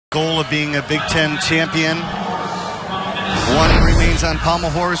Goal of being a Big Ten champion. One remains on Pommel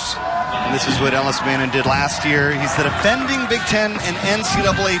horse, and this is what Ellis Mannon did last year. He's the defending Big Ten and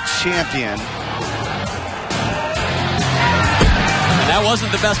NCAA champion. And that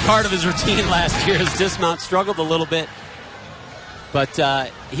wasn't the best part of his routine last year. His dismount struggled a little bit, but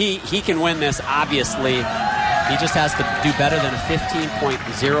he can win this, obviously. He just has to do better than a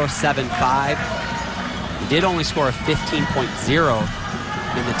 15.075. He did only score a 15.0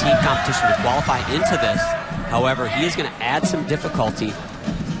 in the team competition to qualify into this. However, he is going to add some difficulty.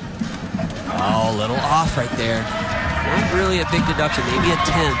 Oh, a little off right there. Not really a big deduction, maybe a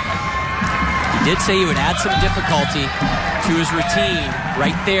 10. He did say he would add some difficulty to his routine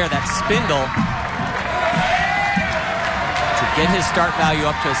right there, that spindle, to get his start value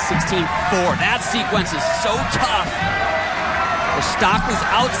up to a 16.4. That sequence is so tough. The stock was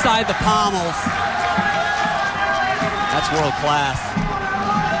outside the pommels. That's world class.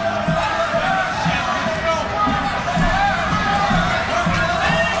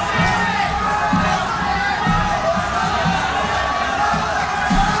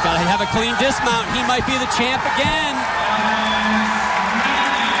 Have a clean dismount. He might be the champ again.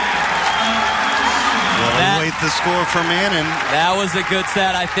 Well, wait the score for Mannon. That was a good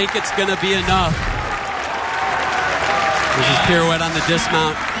set. I think it's going to be enough. This is pirouette on the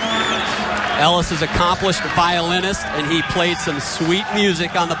dismount. Ellis is an accomplished violinist, and he played some sweet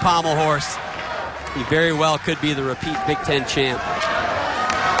music on the pommel horse. He very well could be the repeat Big Ten champ.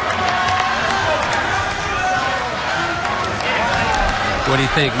 What do you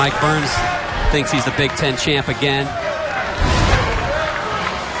think? Mike Burns thinks he's the Big Ten champ again.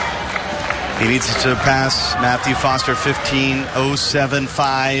 He needs to pass Matthew Foster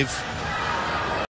 15.075.